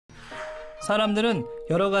사람들은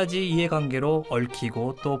여러 가지 이해관계로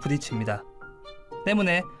얽히고 또 부딪힙니다.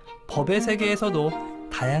 때문에 법의 세계에서도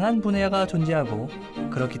다양한 분야가 존재하고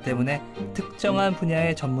그렇기 때문에 특정한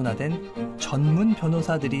분야에 전문화된 전문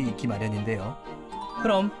변호사들이 있기 마련인데요.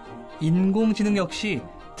 그럼 인공지능 역시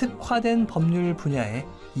특화된 법률 분야에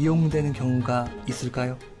이용되는 경우가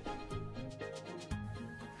있을까요?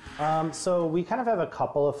 So we kind of have a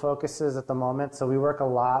couple of focuses at the moment. So we work a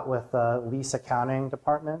lot with lease accounting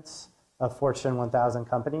departments of Fortune 1000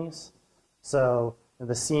 companies. So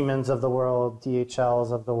the Siemens of the world,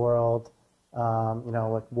 DHLs of the world,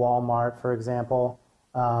 like Walmart, for example.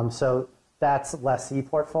 So that's lessee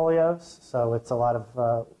portfolios. So it's a lot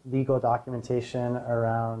of legal documentation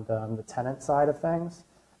around the tenant side of things.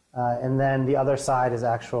 And then the other side is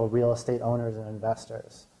actual real estate owners and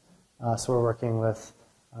investors. So we're working with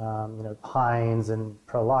Hines and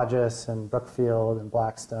Prologis and Brookfield and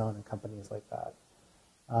Blackstone and companies like that.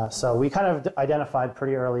 So we kind of identified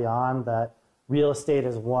pretty early on that real estate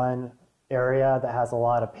is one area that has a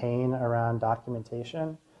lot of pain around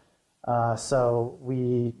documentation. So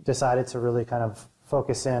we decided to really kind of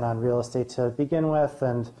focus in on real estate to begin with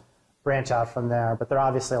and branch out from there. But there are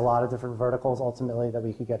obviously a lot of different verticals ultimately that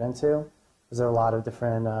we could get into, because there are a lot of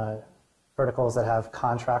different verticals that have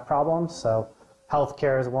contract problems. So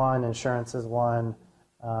healthcare is one, insurance is one,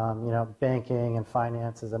 banking and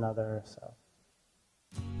finance is another. So.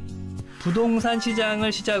 부동산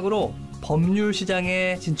시장을 시작으로 법률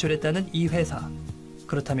시장에 진출했다는 이 회사.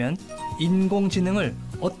 그렇다면 인공지능을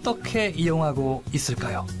어떻게 이용하고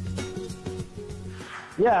있을까요?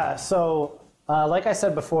 Yeah, so like I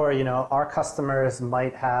said before, our customers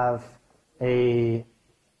might have a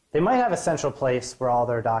central place where all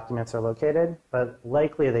their documents are located, but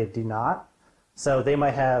likely they do not. So they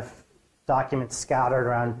might have documents scattered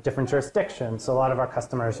around different jurisdictions. So a lot of our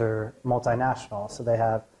customers are multinational, so they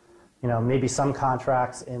have maybe some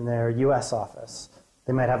contracts in their US office.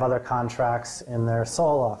 They might have other contracts in their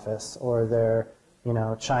Seoul office or their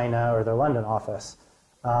China or their London office.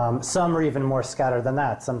 Some are even more scattered than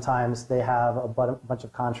that. Sometimes they have a bunch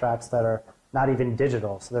of contracts that are not even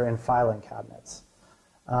digital, so they're in filing cabinets.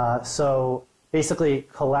 So basically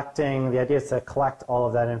the idea is to collect all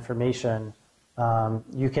of that information.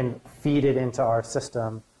 You can feed it into our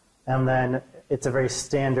system, and then it's a very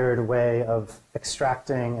standard way of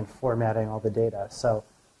extracting and formatting all the data. So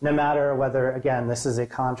no matter whether, again, this is a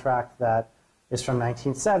contract that is from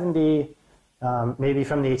 1970, maybe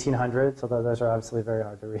from the 1800s, although those are obviously very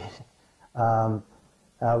hard to read,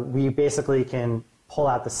 we basically can pull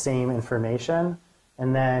out the same information,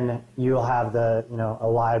 and then you'll have a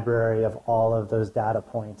library of all of those data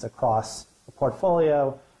points across the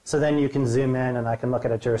portfolio. So then you can zoom in and I can look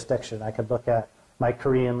at a jurisdiction. I could look at my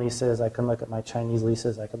Korean leases, I can look at my Chinese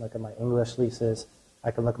leases, I can look at my English leases,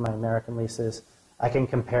 I can look at my American leases. I can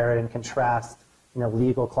compare and contrast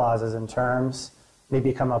legal clauses and terms,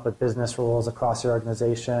 maybe come up with business rules across your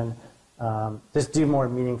organization, just do more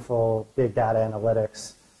meaningful big data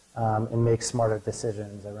analytics and make smarter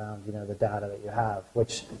decisions around the data that you have,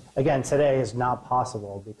 which again today is not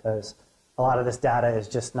possible because a lot of this data is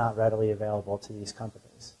just not readily available to these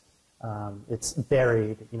companies. It's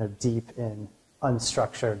buried, deep in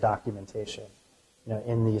unstructured documentation,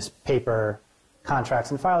 in these paper contracts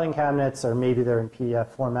and filing cabinets, or maybe they're in PDF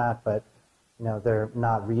format, but they're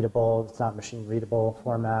not readable. It's not machine readable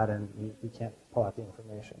format, and you can't pull out the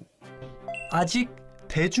information. 아직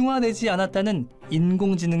대중화되지 않았다는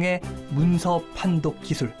인공지능의 문서 판독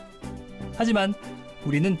기술. 하지만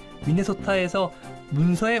우리는 미네소타에서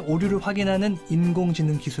문서의 오류를 확인하는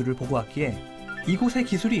인공지능 기술을 보고 왔기에 이곳의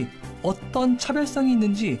기술이 어떤 차별성이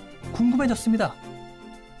있는지 궁금해졌습니다.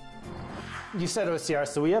 You said OCR,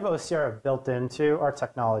 so we have OCR built into our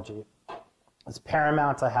technology. It's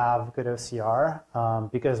paramount to have good OCR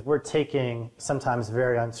because we're taking sometimes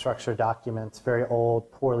very unstructured documents, very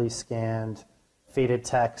old, poorly scanned, faded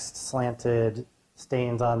text, slanted,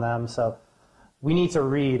 stains on them. So we need to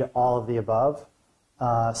read all of the above.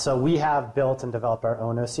 So we have built and developed our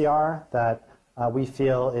own OCR that we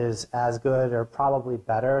feel is as good or probably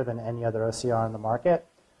better than any other OCR in the market.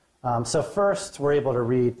 So first, we're able to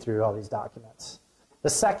read through all these documents. The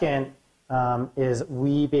second is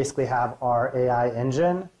we basically have our AI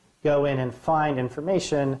engine go in and find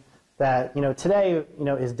information that today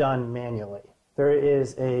is done manually. There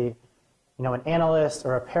is an analyst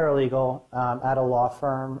or a paralegal at a law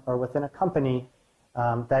firm or within a company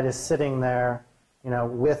that is sitting there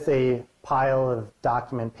with a pile of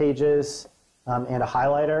document pages and a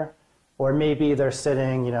highlighter, or maybe they're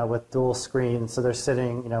sitting with dual screens, so they're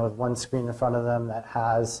sitting with one screen in front of them that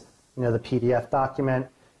has the PDF document,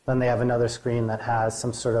 then they have another screen that has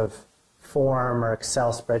some sort of form or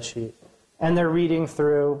Excel spreadsheet. And they're reading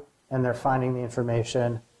through and they're finding the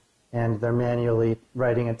information and they're manually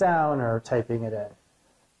writing it down or typing it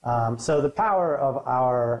in. So the power of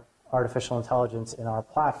our artificial intelligence in our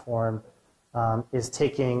platform is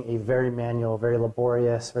taking a very manual, very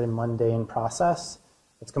laborious, very mundane process.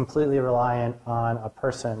 It's completely reliant on a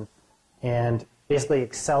person and basically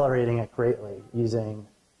accelerating it greatly using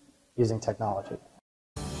technology.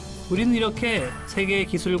 우리는 이렇게 세계의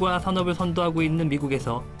기술과 산업을 선도하고 있는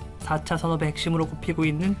미국에서 4차 산업의 핵심으로 꼽히고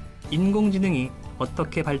있는 인공지능이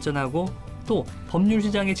어떻게 발전하고 또 법률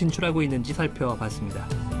시장에 진출하고 있는지 살펴봤습니다.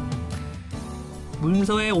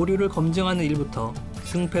 문서의 오류를 검증하는 일부터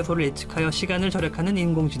승패소를 예측하여 시간을 절약하는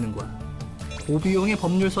인공지능과 고비용의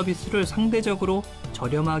법률 서비스를 상대적으로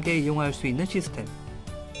저렴하게 이용할 수 있는 시스템,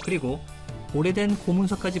 그리고 오래된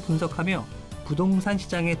고문서까지 분석하며 부동산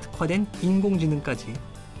시장에 특화된 인공지능까지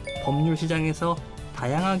법률 시장에서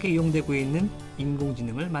다양하게 이용되고 있는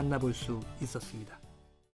인공지능을 만나볼 수 있었습니다.